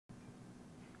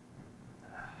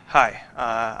Hi,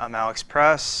 I'm Alex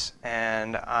Press,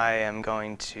 and I am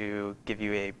going to give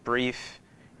you a brief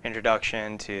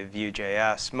introduction to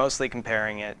Vue.js, mostly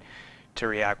comparing it to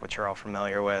React, which you're all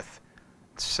familiar with.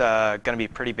 It's going to be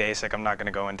pretty basic. I'm not going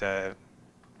to go into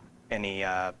any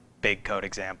big code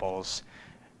examples,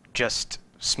 just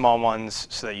small ones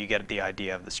so that you get the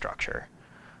idea of the structure.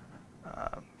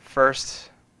 First,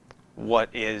 what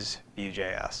is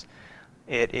Vue.js?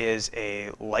 It is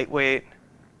a lightweight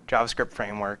JavaScript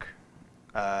framework.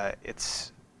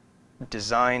 It's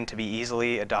designed to be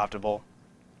easily adoptable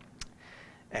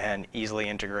and easily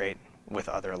integrate with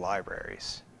other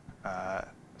libraries.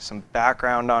 Some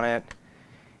background on it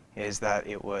is that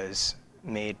it was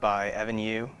made by Evan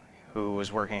You, who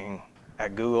was working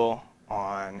at Google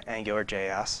on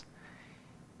AngularJS.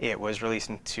 It was released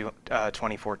in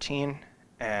 2014,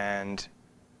 and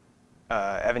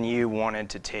Evan You wanted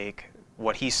to take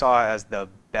what he saw as the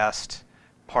best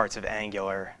parts of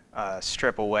Angular,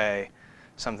 strip away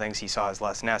some things he saw as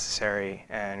less necessary,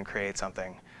 and create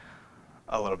something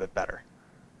a little bit better.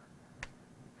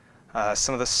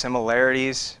 Some of the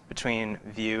similarities between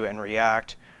Vue and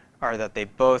React are that they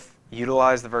both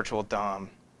utilize the virtual DOM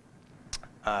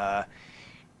and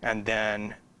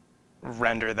then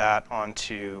render that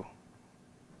onto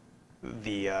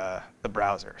the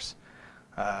browsers.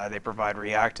 They provide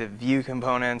reactive Vue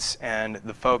components, and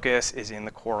the focus is in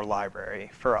the core library.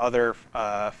 For other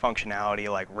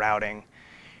functionality like routing,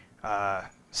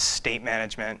 state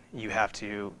management, you have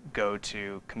to go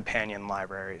to companion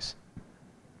libraries.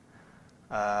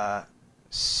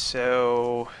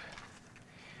 So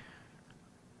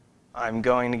I'm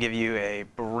going to give you a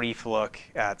brief look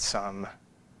at some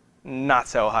not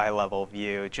so high-level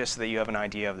Vue, just so that you have an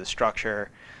idea of the structure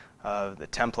of the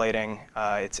templating.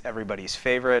 It's everybody's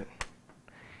favorite.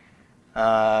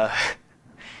 So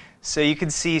you can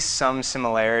see some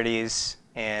similarities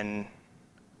in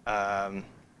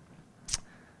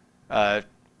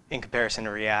comparison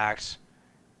to React.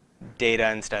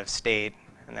 Data instead of state,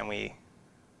 and then we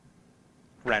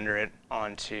render it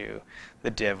onto the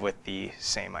div with the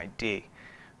same ID.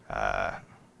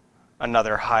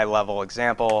 Another high-level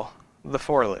example, the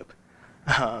for loop.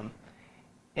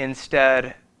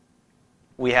 Instead,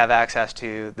 we have access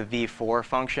to the v-for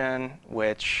function,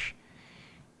 which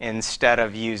instead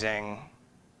of using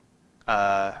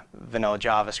vanilla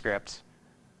JavaScript,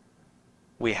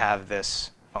 we have this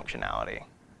functionality.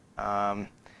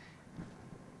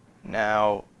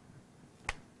 Now,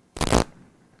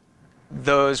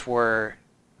 those were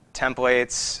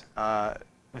templates.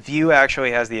 Vue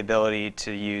actually has the ability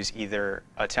to use either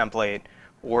a template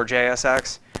or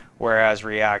JSX, whereas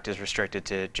React is restricted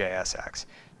to JSX.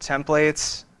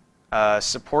 Templates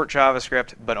support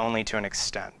JavaScript, but only to an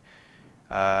extent.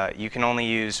 You can only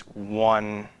use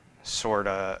one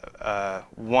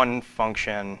one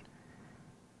function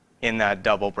in that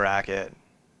double bracket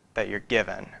that you're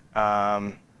given.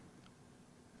 And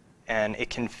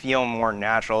it can feel more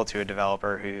natural to a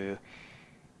developer who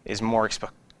is more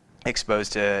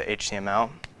exposed to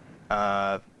HTML.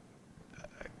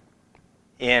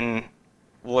 In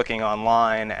looking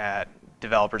online at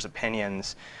developers'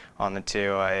 opinions on the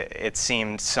two, it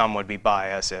seemed some would be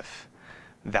biased if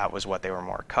that was what they were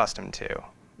more accustomed to.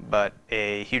 But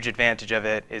a huge advantage of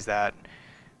it is that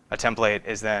a template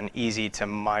is then easy to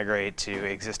migrate to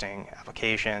existing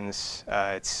applications.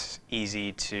 It's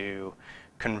easy to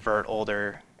convert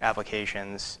older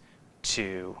applications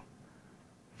to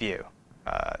Vue.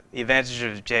 The advantage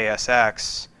of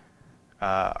JSX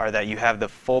are that you have the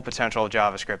full potential of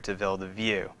JavaScript to build a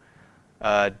Vue.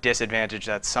 Disadvantage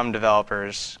that some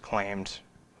developers claimed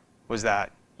was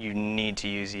that you need to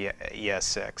use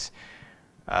ES6.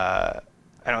 I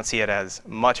don't see it as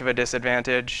much of a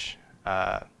disadvantage,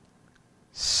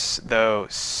 though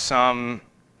some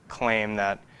claim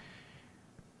that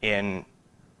in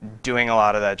doing a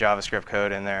lot of that JavaScript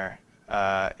code in there,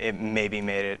 it maybe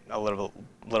made it a little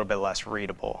bit less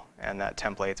readable, and that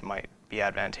templates might be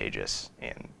advantageous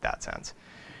in that sense.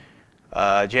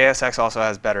 JSX also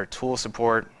has better tool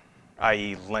support,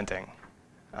 i.e. linting.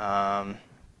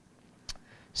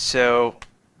 So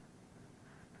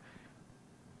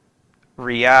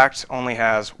React only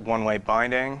has one-way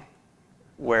binding,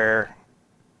 where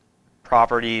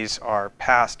properties are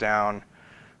passed down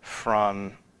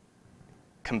from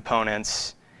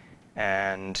components,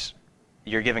 and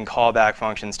you're given callback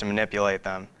functions to manipulate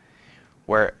them.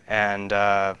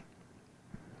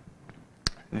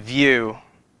 Vue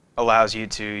allows you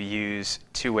to use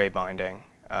two-way binding,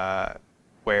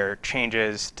 where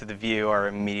changes to the view are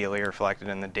immediately reflected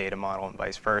in the data model and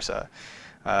vice versa.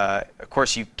 Of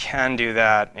course, you can do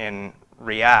that in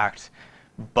React,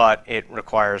 but it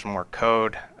requires more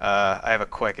code. I have a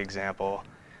quick example.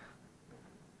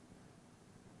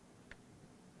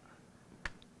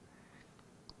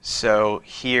 So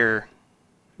here,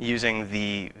 using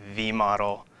the V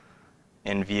model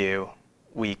in Vue,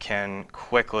 we can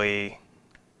quickly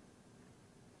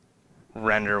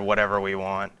render whatever we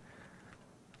want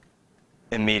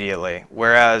immediately.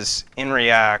 Whereas in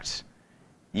React,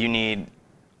 you need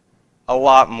a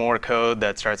lot more code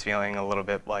that starts feeling a little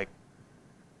bit like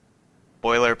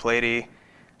boilerplatey.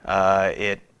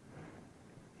 It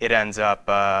ends up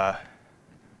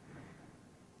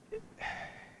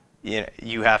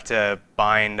you have to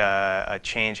bind a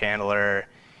change handler,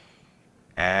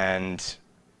 and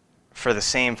for the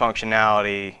same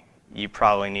functionality, you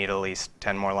probably need at least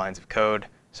 10 more lines of code.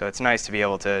 So it's nice to be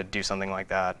able to do something like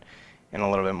that in a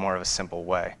little bit more of a simple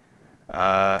way.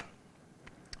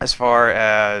 As far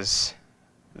as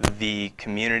the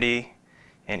community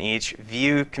in each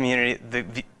Vue community,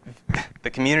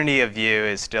 the community of Vue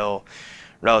is still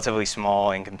relatively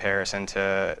small in comparison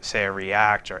to, say, a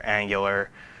React or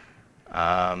Angular.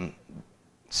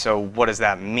 So what does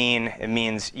that mean? It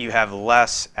means you have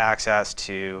less access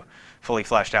to fully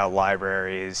fleshed out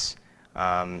libraries.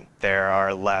 There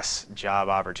are less job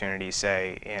opportunities,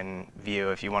 say, in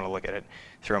Vue if you want to look at it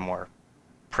through a more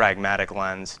pragmatic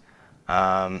lens.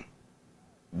 But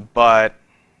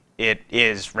it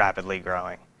is rapidly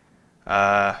growing.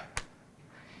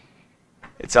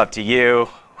 It's up to you.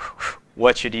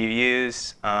 What should you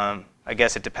use? I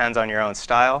guess it depends on your own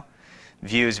style.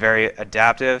 Vue is very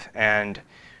adaptive, and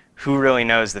who really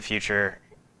knows the future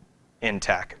in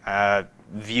tech?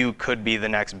 Vue could be the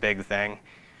next big thing.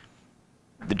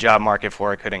 The job market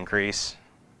for it could increase.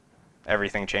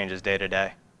 Everything changes day to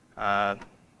day.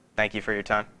 Thank you for your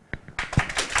time.